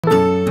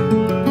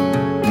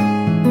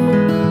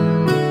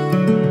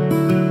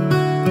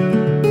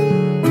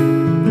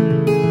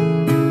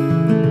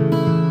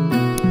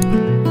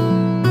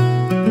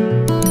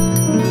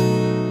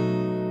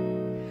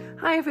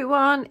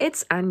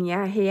it's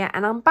Anya here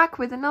and I'm back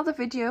with another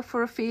video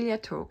for Ophelia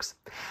Talks.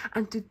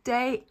 And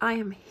today I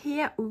am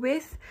here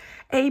with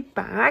a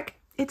bag.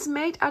 It's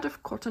made out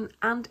of cotton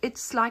and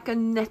it's like a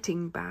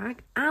netting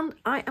bag, and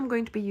I am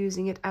going to be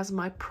using it as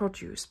my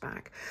produce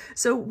bag.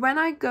 So when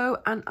I go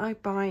and I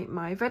buy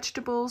my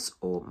vegetables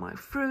or my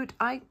fruit,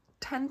 I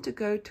tend to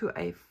go to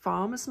a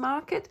farmer's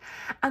market,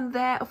 and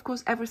there of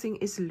course everything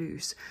is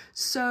loose.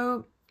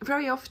 So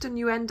very often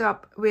you end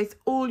up with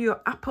all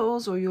your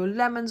apples or your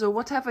lemons or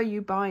whatever you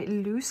buy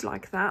loose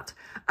like that,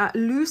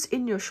 loose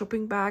in your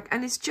shopping bag,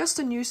 and it's just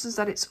a nuisance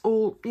that it's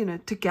all, you know,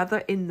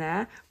 together in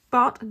there.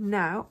 But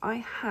now I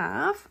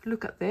have,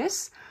 look at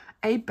this,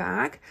 a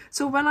bag.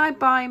 So when I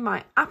buy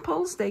my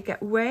apples, they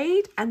get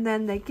weighed and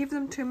then they give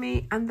them to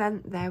me, and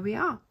then there we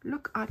are.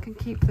 Look, I can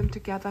keep them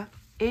together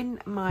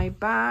in my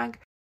bag.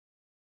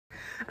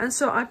 And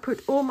so I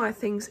put all my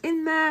things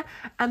in there,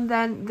 and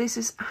then this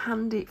is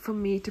handy for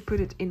me to put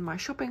it in my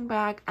shopping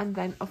bag, and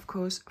then of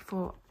course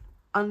for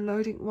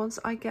unloading once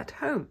I get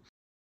home.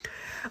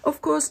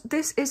 Of course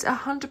this is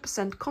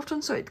 100%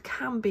 cotton, so it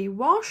can be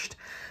washed,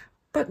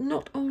 but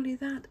not only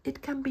that,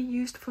 it can be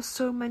used for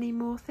so many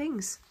more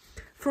things.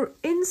 For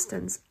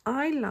instance,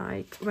 I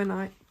like, when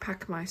I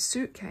pack my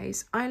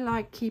suitcase, I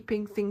like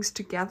keeping things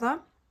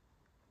together.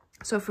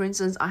 So for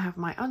instance, I have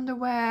my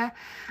underwear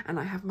and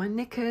I have my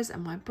knickers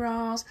and my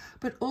bras,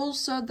 but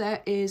also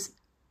there is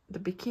the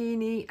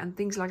bikini and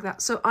things like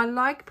that. So I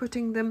like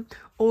putting them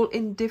all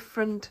in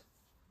different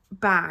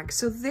bags.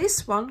 So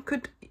this one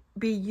could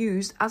be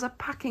used as a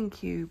packing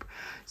cube.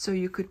 So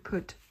you could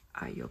put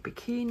your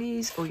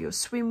bikinis or your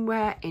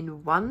swimwear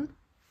in one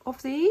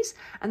of these,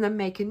 and then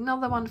make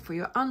another one for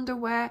your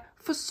underwear.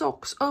 For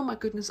socks, oh my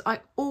goodness, I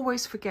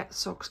always forget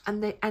socks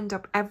and they end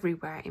up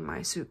everywhere in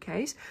my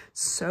suitcase.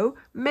 So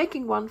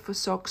making one for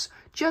socks,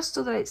 just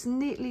so that it's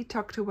neatly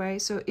tucked away,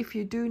 so if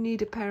you do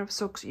need a pair of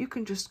socks, you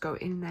can just go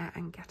in there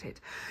and get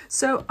it.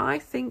 So I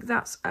think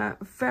that's a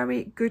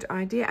very good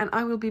idea, and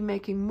I will be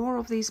making more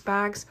of these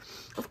bags.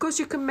 Of course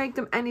you can make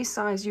them any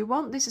size you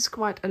want. This is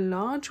quite a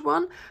large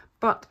one,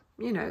 but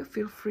you know,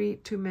 feel free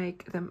to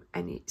make them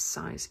any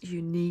size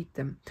you need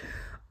them.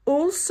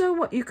 Also,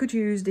 what you could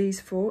use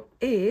these for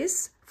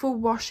is for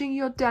washing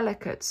your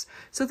delicates.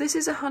 So this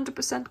is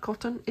 100%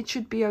 cotton. It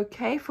should be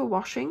okay for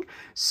washing.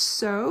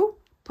 So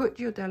put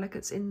your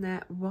delicates in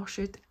there, wash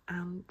it,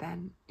 and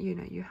then, you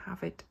know, you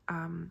have it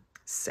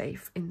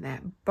safe in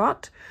there.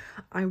 But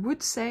I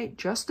would say,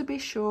 just to be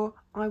sure,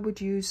 I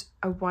would use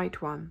a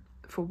white one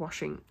for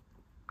washing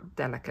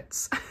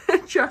delicates,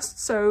 just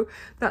so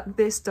that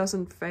this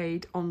doesn't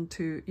fade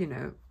onto, you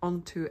know,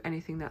 onto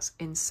anything that's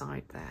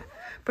inside there.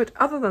 But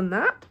other than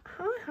that,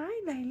 hi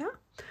Layla,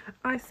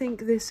 I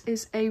think this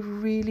is a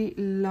really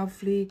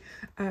lovely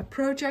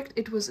project.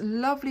 It was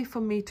lovely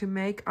for me to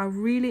make. I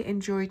really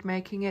enjoyed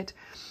making it.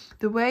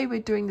 The way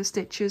we're doing the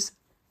stitches,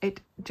 it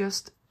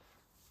just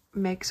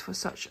makes for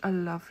such a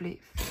lovely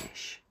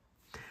finish.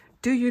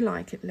 Do you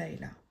like it,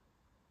 Layla?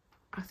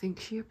 I think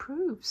she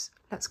approves.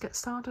 Let's get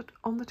started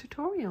on the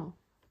tutorial.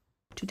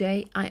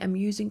 Today I am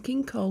using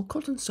King Cole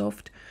Cotton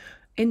Soft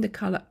in the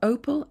color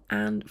Opal,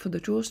 and for the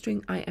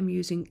drawstring I am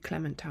using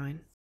Clementine.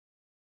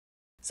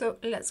 So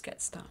let's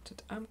get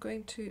started. I'm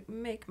going to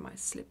make my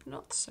slip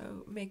knot,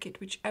 so make it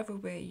whichever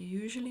way you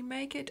usually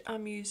make it.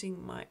 I'm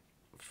using my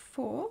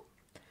 4,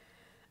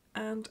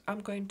 and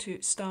I'm going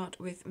to start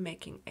with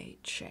making a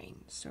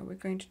chain. So we're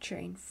going to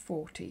chain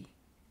 40.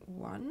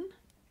 1,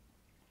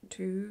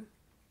 2,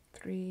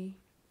 3,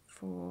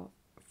 4,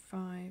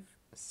 5,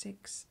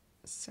 6,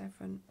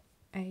 7,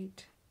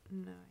 8,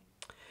 9.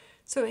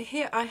 So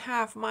here I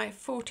have my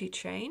 40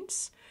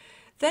 chains.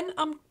 Then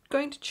I'm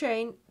going to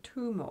chain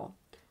 2 more.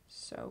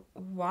 So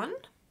 1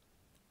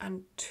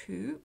 and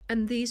 2.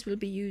 And these will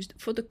be used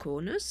for the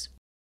corners.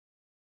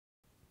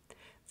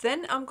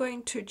 Then I'm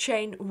going to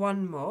chain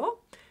 1 more.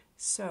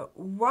 So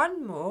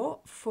 1 more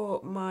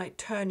for my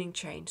turning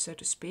chain, so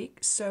to speak.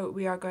 So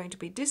we are going to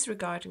be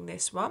disregarding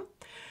this one.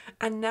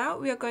 And now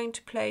we are going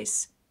to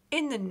place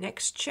in the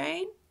next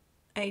chain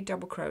a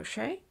double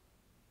crochet.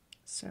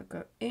 So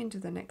go into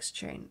the next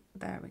chain,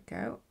 there we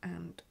go,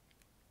 and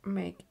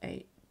make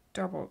a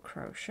double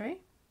crochet.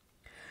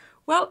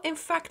 Well, in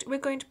fact, we're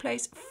going to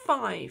place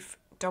 5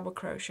 double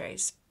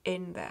crochets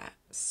in there.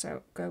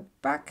 So go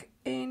back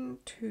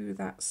into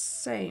that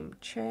same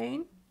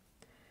chain,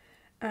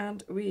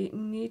 and we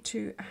need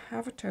to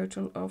have a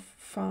total of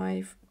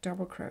 5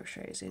 double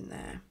crochets in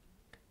there.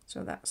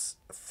 So that's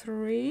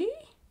 3,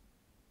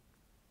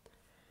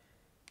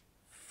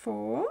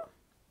 4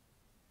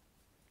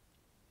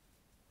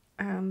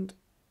 and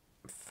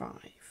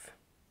 5.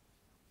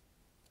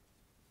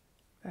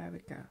 There we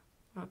go.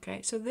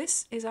 Okay, so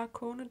this is our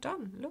corner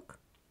done. Look.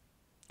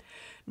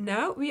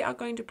 Now we are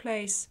going to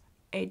place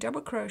a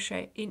double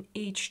crochet in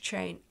each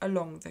chain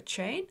along the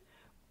chain,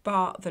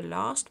 bar the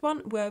last one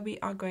where we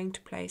are going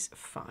to place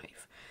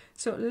 5.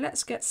 So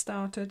let's get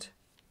started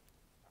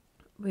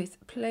with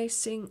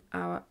placing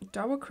our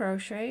double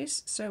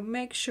crochets. So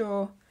make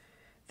sure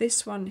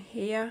this one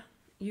here,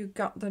 you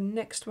got the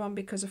next one,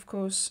 because of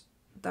course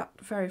that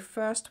very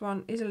first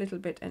one is a little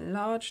bit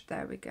enlarged.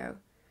 There we go.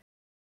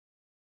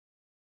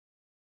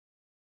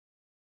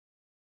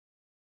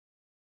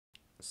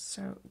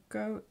 So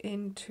go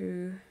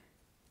into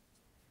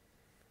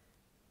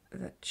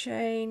the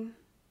chain,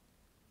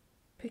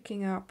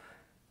 picking up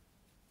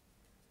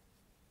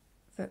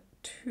the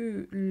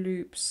 2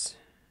 loops.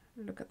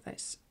 Look at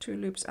this, 2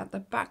 loops at the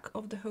back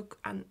of the hook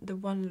and the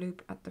 1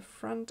 loop at the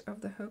front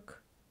of the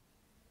hook.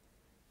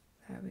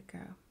 There we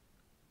go.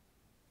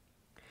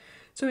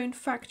 So in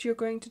fact you're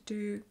going to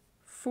do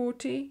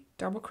 40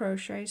 double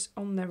crochets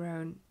on their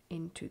own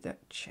into the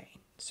chain.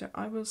 So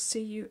I will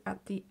see you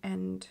at the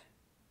end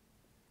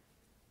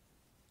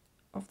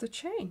of the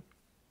chain.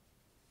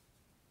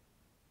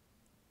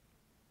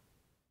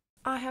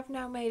 I have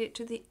now made it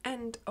to the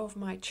end of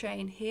my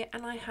chain here,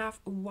 and I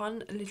have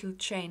 1 little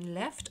chain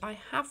left. I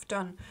have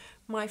done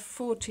my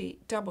 40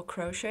 double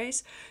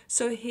crochets.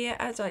 So here,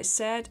 as I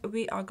said,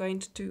 we are going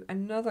to do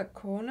another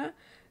corner.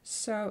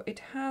 So it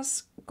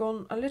has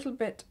gone a little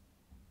bit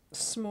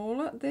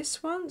smaller,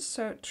 this one,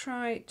 so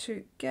try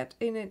to get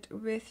in it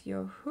with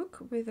your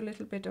hook with a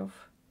little bit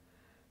of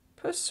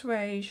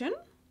persuasion,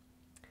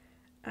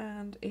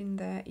 and in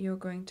there you're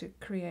going to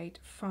create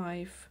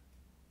 5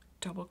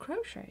 double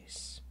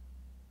crochets.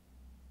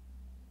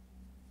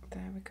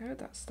 There we go,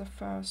 that's the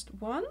first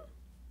one.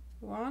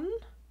 1,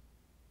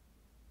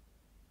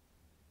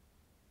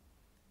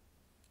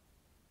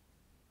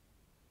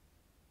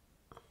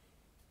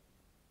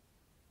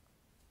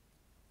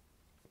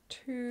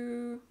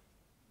 2,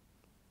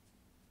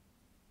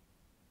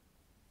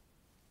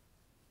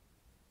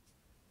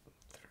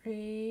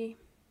 3,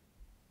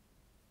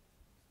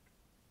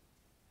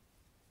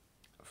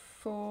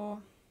 4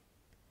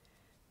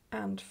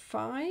 and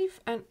 5,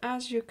 and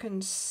as you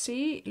can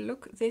see,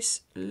 look,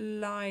 this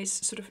lies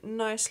sort of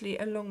nicely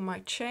along my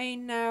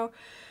chain now,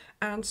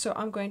 and so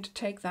I'm going to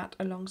take that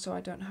along so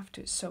I don't have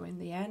to sew in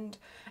the end.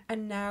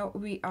 And now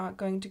we are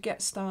going to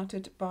get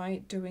started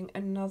by doing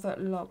another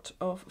lot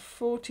of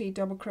 40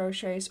 double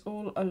crochets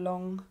all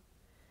along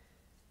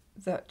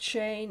the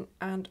chain,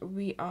 and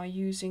we are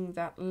using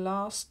that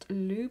last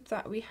loop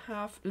that we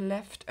have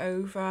left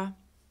over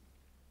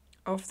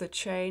of the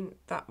chain,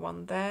 that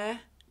one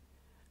there,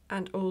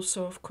 and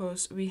also of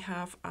course we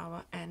have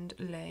our end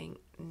laying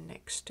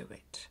next to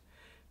it.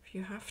 If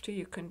you have to,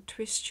 you can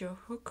twist your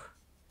hook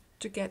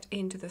to get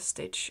into the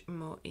stitch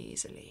more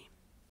easily.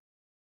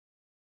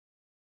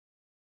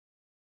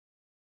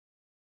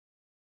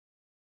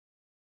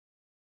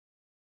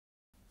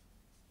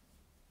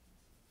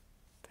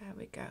 There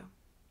we go.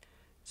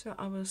 So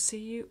I will see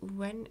you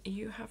when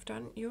you have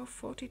done your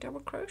 40 double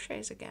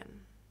crochets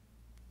again.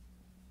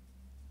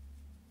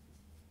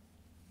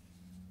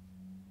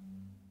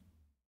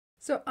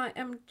 So I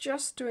am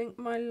just doing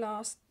my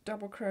last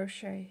double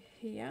crochet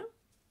here.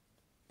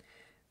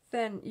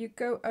 Then you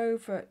go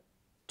over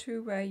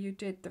to where you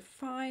did the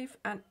 5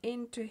 and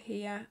into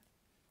here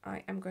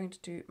I am going to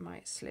do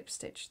my slip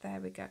stitch. There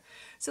we go.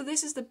 So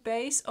this is the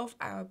base of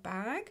our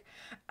bag,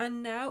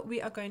 and now we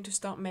are going to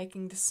start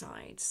making the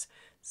sides.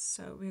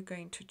 So we're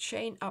going to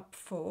chain up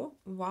 4,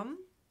 1,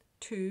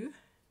 2,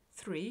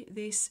 3.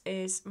 This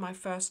is my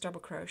first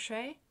double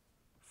crochet.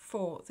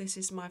 4, this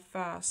is my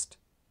first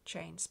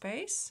chain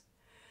space.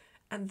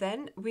 And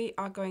then we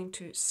are going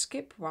to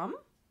skip 1,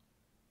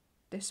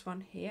 this one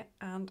here,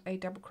 and a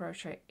double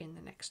crochet in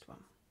the next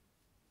one.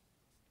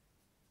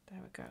 There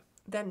we go.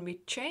 Then we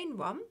chain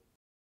 1,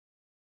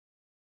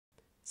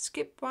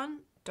 skip 1,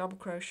 double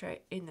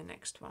crochet in the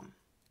next one.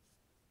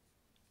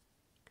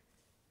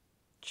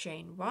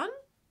 Chain 1,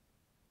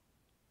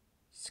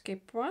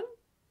 skip 1,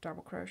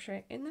 double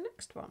crochet in the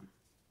next one.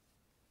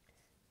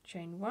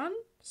 Chain 1,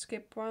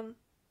 skip 1,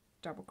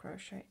 double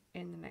crochet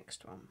in the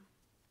next one.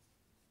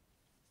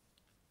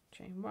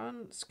 Chain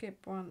 1,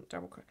 skip 1,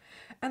 double crochet.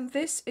 And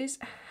this is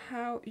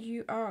how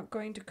you are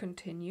going to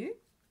continue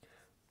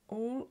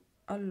all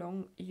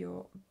along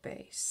your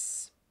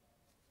base.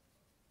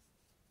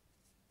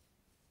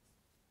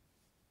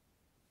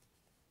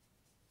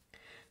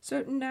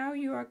 So now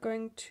you are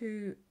going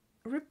to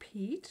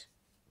repeat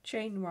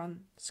chain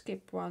 1,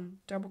 skip 1,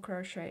 double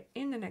crochet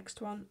in the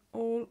next one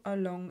all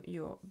along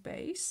your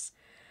base,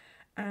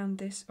 and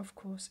this of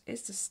course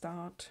is the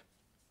start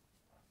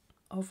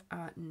of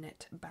our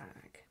net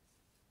bag.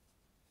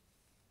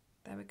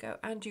 There we go,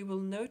 and you will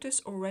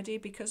notice already,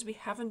 because we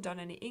haven't done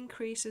any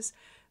increases,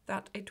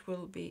 that it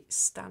will be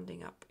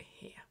standing up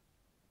here.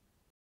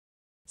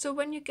 So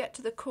when you get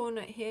to the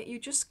corner here, you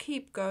just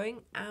keep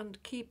going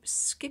and keep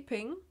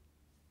skipping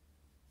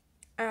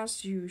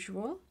as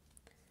usual,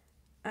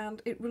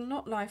 and it will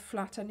not lie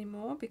flat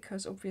anymore,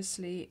 because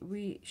obviously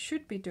we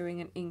should be doing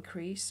an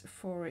increase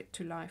for it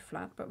to lie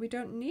flat, but we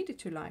don't need it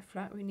to lie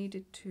flat, we need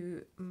it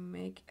to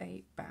make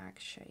a bag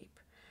shape.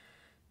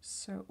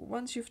 So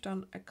once you've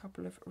done a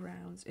couple of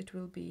rounds, it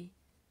will be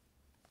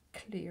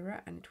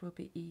clearer and it will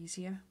be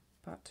easier,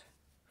 but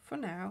for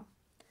now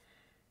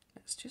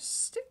let's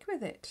just stick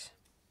with it.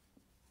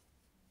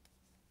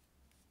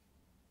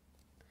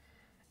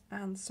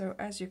 And so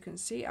as you can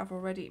see, I've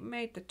already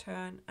made the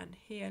turn, and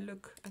here,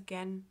 look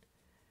again,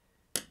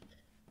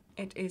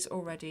 it is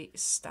already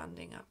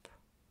standing up.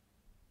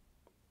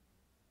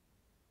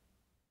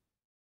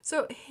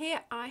 So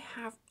here I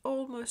have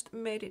almost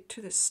made it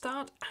to the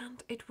start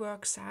and it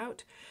works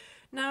out.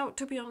 Now,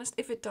 to be honest,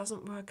 if it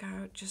doesn't work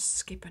out, just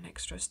skip an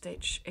extra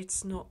stitch.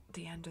 It's not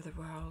the end of the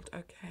world,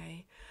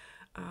 okay?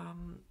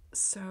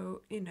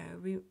 So, you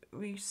know,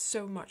 we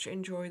so much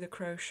enjoy the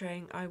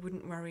crocheting, I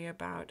wouldn't worry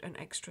about an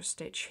extra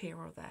stitch here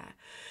or there.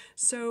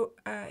 So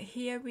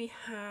here we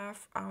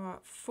have our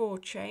 4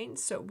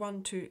 chains, so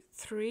 1, 2,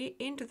 3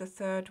 into the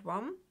third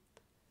one,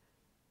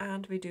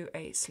 and we do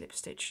a slip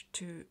stitch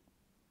to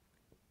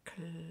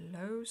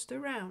close the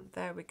round.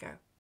 There we go.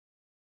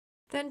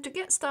 Then to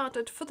get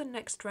started for the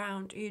next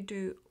round, you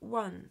do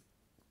 1,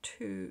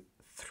 2,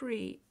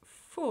 3,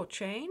 4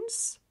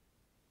 chains,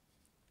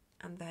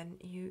 and then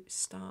you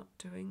start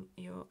doing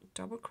your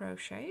double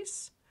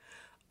crochets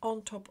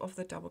on top of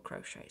the double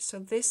crochet. So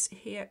this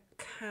here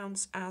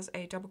counts as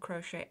a double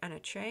crochet and a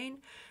chain,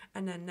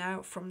 and then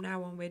now from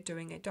now on we're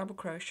doing a double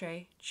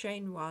crochet,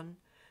 chain 1,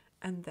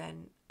 and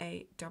then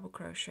a double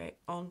crochet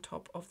on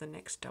top of the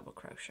next double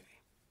crochet.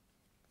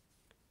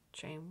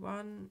 Chain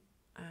 1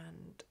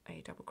 and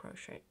a double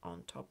crochet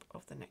on top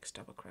of the next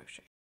double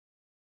crochet.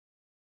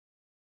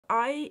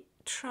 I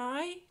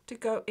try to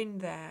go in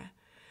there,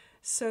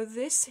 so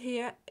this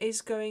here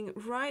is going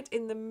right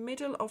in the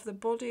middle of the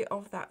body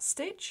of that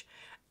stitch,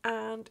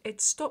 and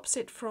it stops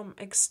it from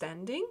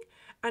extending,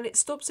 and it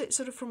stops it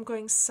sort of from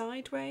going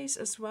sideways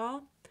as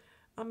well.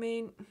 I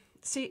mean,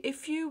 see,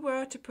 if you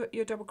were to put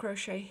your double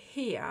crochet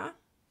here,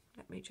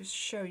 let me just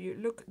show you,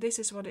 look, this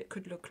is what it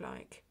could look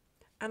like.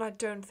 And I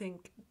don't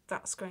think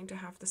that's going to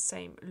have the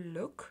same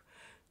look.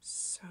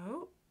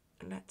 So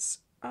let's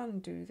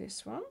undo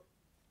this one.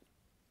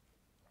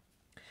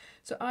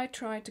 So I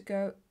try to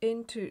go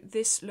into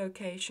this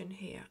location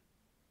here,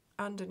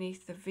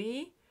 underneath the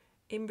V,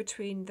 in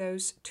between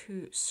those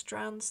 2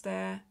 strands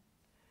there.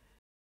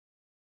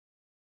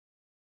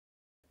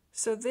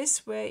 So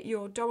this way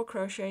your double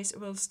crochets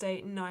will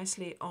stay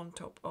nicely on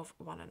top of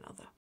one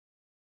another.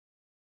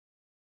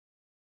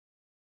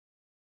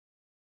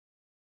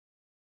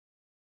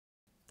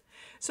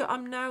 So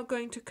I'm now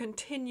going to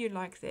continue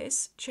like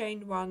this,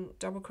 chain 1,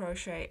 double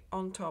crochet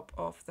on top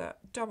of the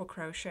double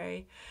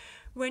crochet.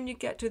 When you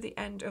get to the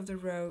end of the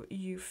row,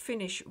 you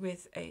finish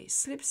with a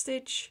slip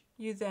stitch,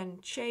 you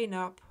then chain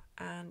up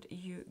and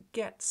you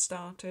get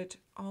started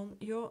on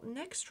your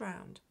next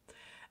round.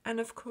 And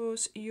of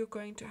course, you're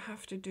going to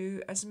have to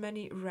do as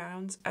many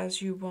rounds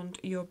as you want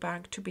your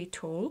bag to be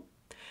tall.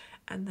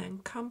 And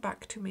then come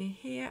back to me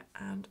here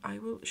and I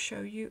will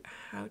show you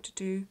how to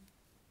do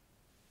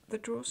the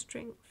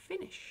drawstring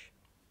finish.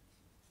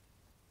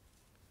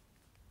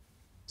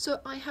 So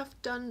I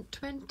have done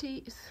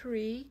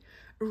 23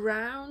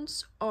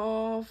 rounds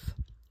of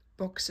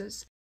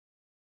boxes,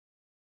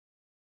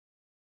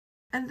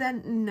 and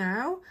then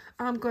now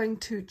I'm going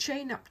to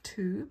chain up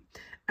 2,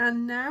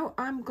 and now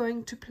I'm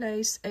going to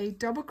place a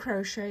double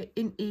crochet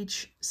in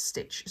each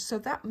stitch. So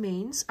that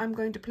means I'm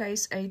going to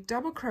place a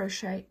double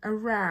crochet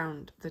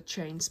around the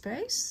chain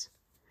space,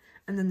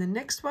 and then the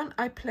next one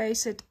I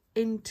place it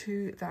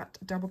into that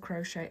double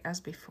crochet as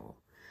before,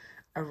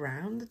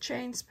 around the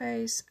chain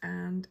space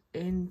and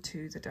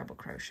into the double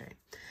crochet.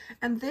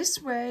 And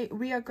this way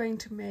we are going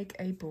to make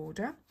a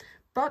border,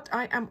 but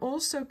I am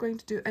also going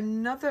to do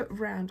another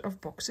round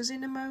of boxes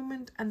in a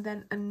moment, and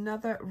then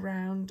another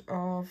round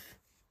of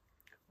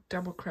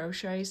double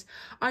crochets.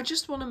 I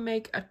just want to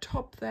make a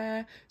top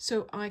there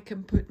so I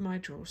can put my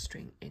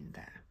drawstring in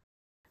there.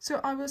 So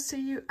I will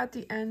see you at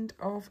the end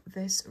of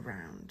this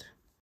round.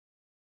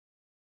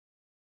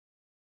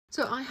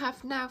 So I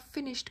have now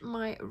finished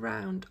my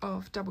round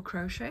of double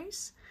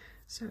crochets.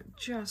 So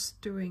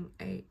just doing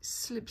a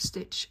slip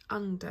stitch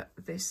under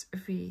this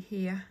V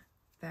here.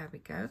 There we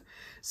go.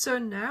 So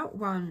now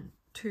 1,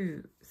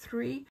 2,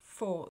 3,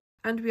 4.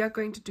 And we are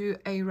going to do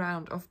a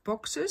round of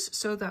boxes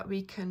so that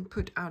we can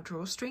put our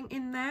drawstring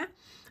in there.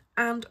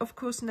 And of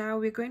course now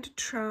we're going to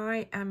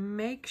try and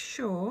make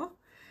sure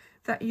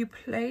that you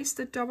place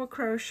the double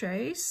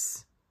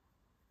crochets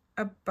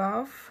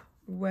above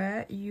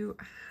where you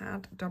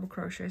had double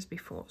crochets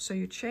before. So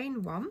you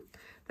chain 1,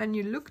 then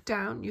you look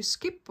down, you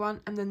skip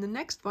 1, and then the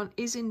next one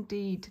is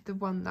indeed the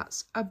one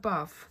that's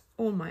above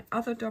all my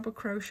other double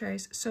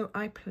crochets, so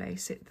I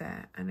place it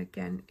there, and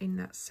again in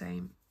that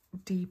same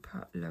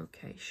deeper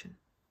location.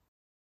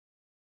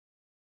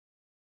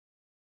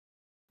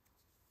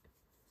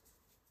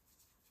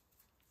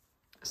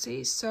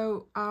 See,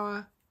 so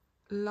our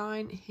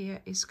line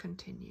here is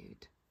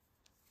continued.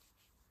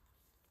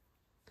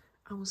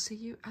 I will see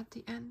you at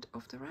the end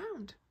of the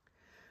round.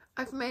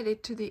 I've made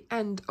it to the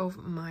end of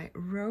my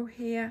row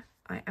here.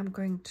 I am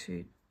going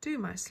to do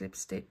my slip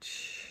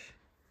stitch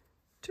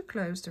to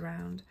close the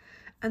round,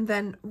 and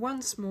then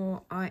once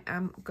more I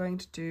am going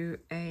to do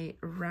a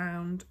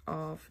round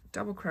of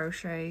double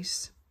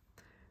crochets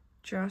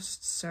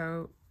just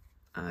so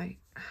I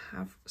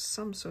have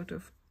some sort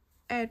of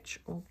edge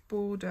or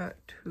border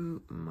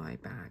to my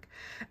bag,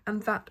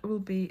 and that will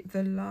be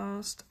the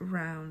last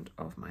round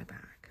of my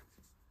bag.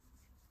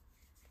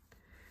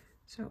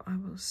 So I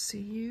will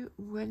see you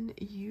when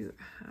you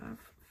have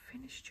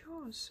finished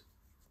yours.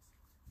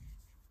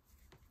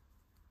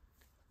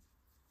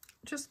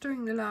 Just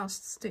doing the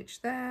last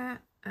stitch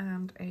there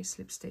and a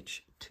slip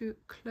stitch to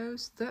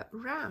close the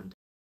round.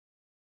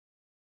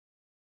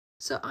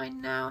 So I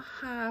now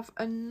have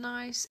a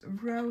nice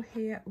row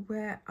here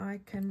where I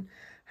can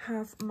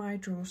have my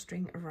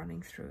drawstring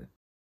running through.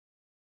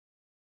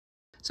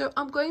 So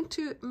I'm going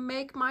to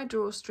make my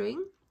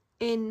drawstring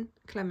in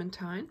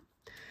Clementine,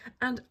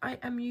 and I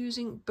am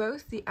using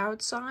both the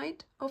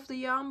outside of the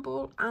yarn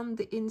ball and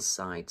the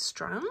inside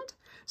strand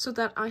so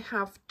that I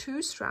have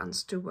two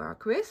strands to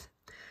work with.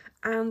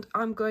 And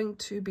I'm going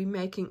to be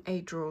making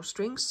a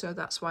drawstring, so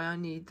that's why I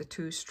need the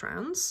two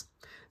strands.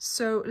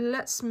 So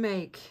let's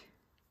make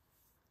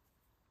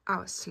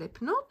our slip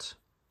knot.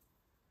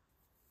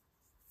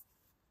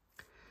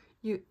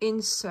 You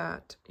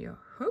insert your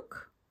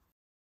hook.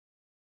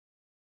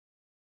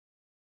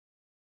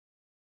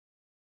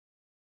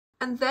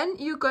 And then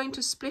you're going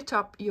to split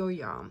up your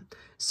yarn.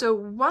 So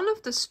one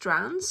of the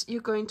strands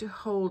you're going to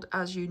hold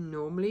as you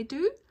normally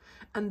do,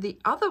 and the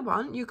other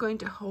one you're going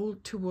to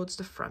hold towards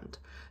the front.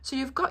 So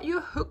you've got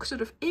your hook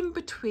sort of in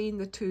between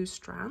the two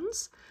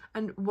strands,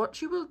 and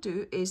what you will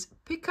do is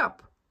pick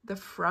up the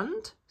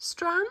front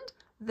strand,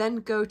 then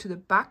go to the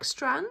back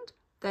strand,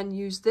 then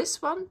use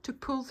this one to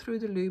pull through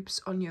the loops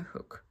on your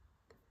hook.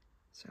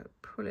 So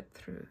pull it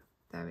through,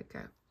 there we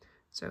go.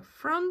 So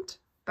front,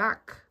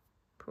 back,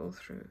 pull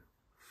through,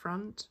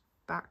 front,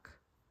 back,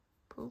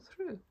 pull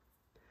through.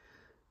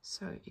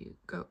 So you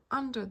go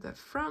under the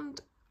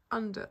front,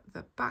 under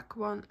the back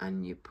one,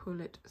 and you pull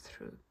it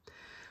through.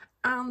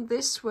 And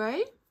this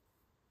way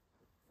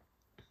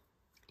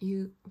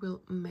you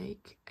will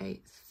make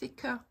a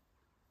thicker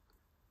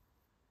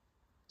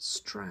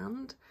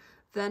strand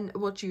than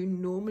what you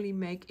normally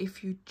make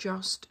if you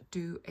just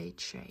do a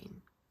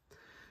chain.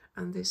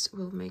 And this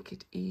will make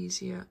it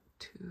easier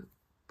to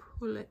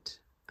pull it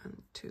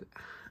and to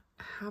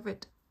have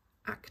it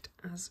act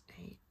as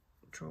a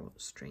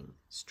drawstring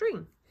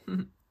string.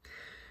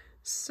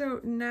 So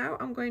now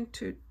I'm going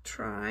to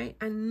try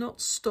and not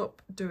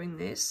stop doing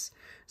this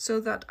so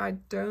that I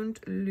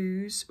don't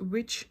lose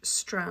which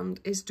strand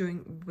is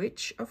doing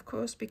which, of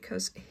course,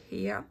 because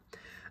here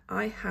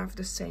I have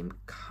the same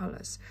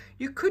colors.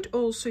 You could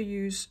also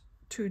use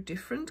two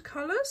different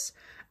colors,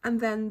 and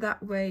then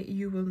that way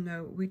you will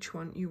know which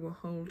one you were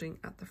holding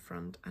at the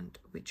front and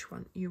which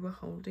one you were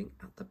holding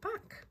at the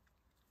back.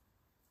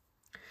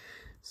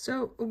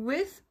 So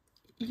with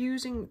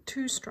using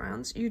two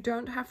strands, you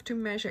don't have to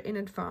measure in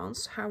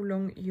advance how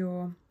long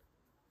your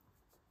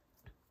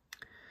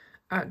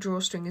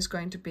drawstring is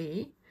going to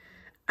be,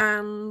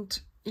 and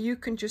you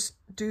can just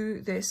do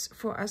this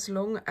for as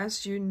long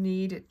as you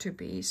need it to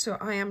be. So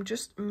I am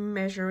just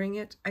measuring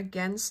it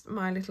against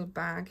my little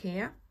bag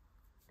here,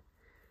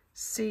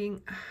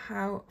 seeing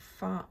how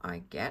far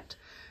I get.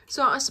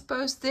 So I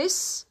suppose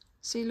this,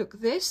 see,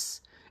 look,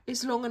 this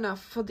is long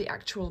enough for the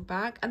actual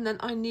bag, and then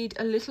I need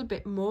a little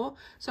bit more,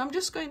 so I'm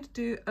just going to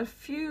do a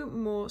few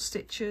more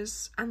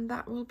stitches and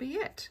that will be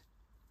it.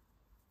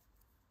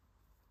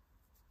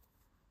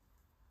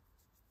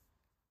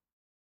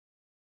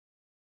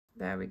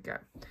 There we go.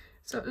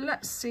 So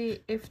let's see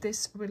if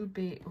this will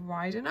be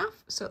wide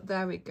enough. So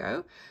there we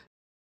go.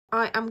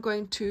 I am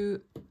going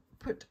to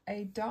put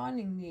a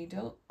darning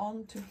needle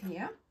onto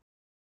here,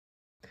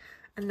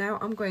 and now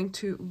I'm going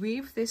to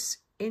weave this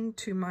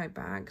into my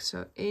bag.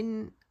 So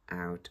in,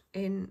 out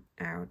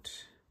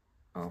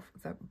of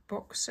the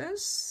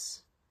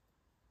boxes.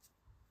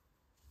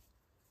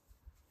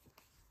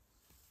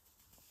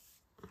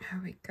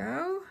 There we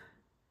go.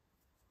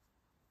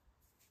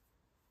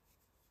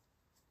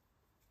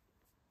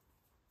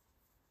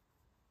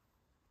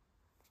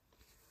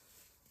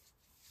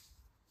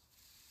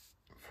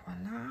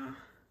 Voila.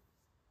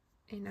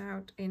 In,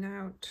 out, in,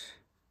 out.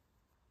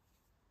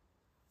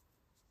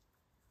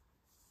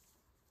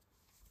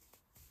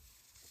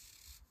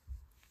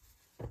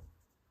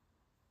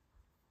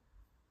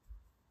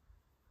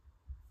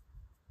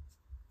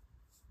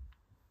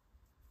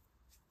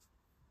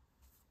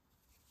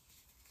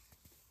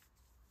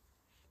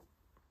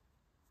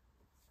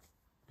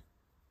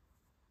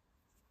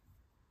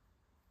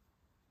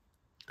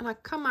 And I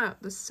come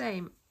out the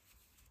same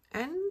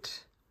end,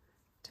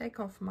 take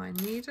off my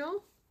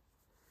needle,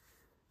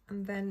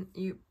 and then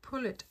you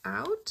pull it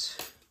out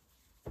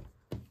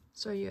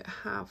so you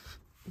have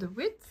the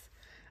width,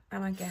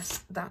 and I guess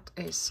that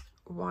is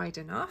wide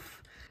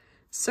enough.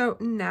 So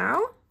now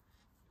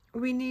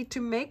we need to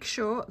make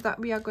sure that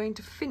we are going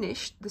to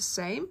finish the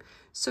same.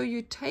 So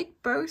you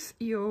take both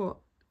your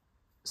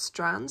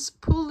strands,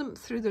 pull them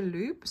through the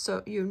loop,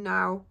 so you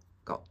now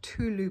got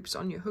two loops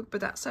on your hook, but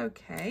that's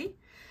okay.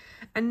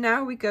 And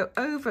now we go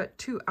over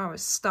to our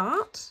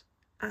start,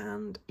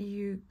 and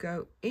you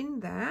go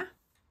in there.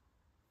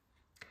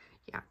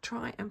 Yeah,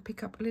 try and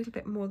pick up a little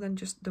bit more than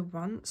just the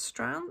one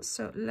strand.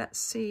 So let's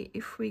see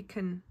if we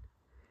can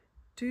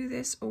do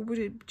this, or would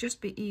it just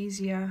be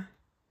easier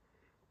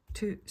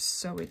to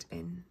sew it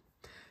in?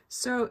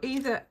 So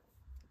either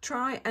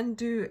try and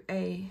do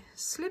a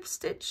slip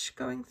stitch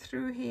going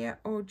through here,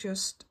 or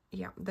just,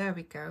 yeah, there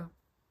we go.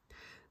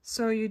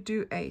 So you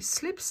do a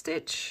slip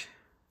stitch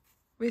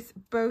with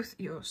both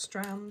your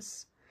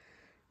strands.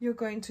 You're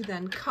going to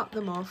then cut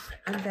them off,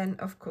 and then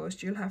of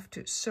course you'll have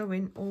to sew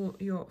in all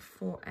your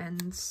 4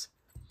 ends,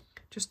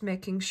 just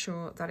making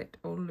sure that it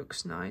all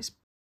looks nice.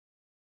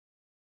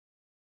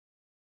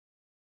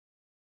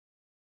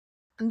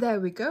 And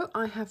there we go,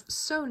 I have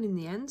sewn in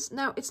the ends.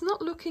 Now it's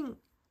not looking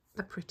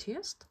the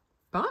prettiest,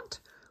 but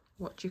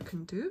what you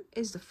can do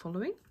is the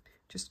following.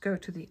 Just go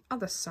to the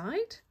other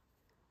side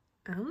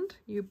and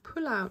you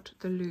pull out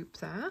the loop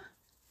there.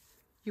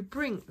 You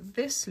bring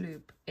this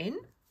loop in,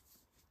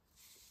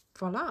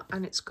 voila,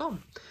 and it's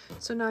gone.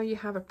 So now you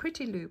have a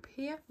pretty loop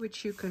here,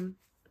 which you can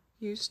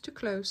use to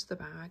close the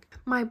bag.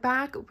 My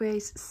bag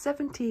weighs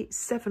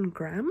 77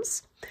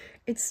 grams.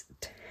 It's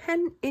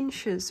 10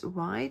 inches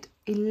wide,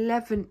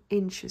 11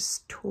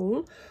 inches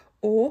tall,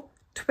 or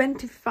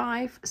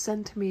 25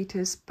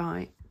 centimeters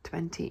by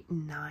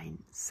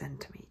 29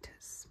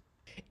 centimeters.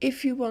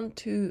 If you want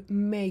to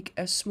make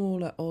a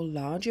smaller or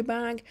larger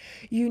bag,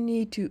 you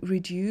need to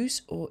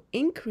reduce or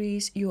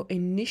increase your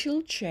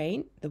initial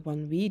chain, the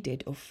one we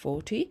did of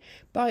 40,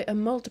 by a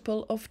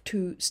multiple of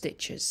 2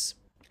 stitches.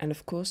 And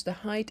of course the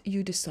height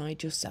you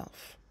decide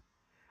yourself.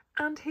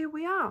 And here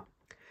we are.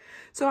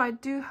 So I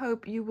do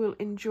hope you will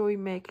enjoy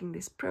making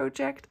this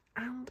project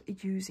and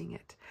using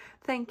it.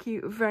 Thank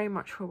you very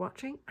much for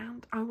watching,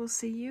 and I will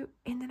see you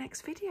in the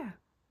next video.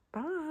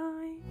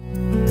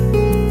 Bye!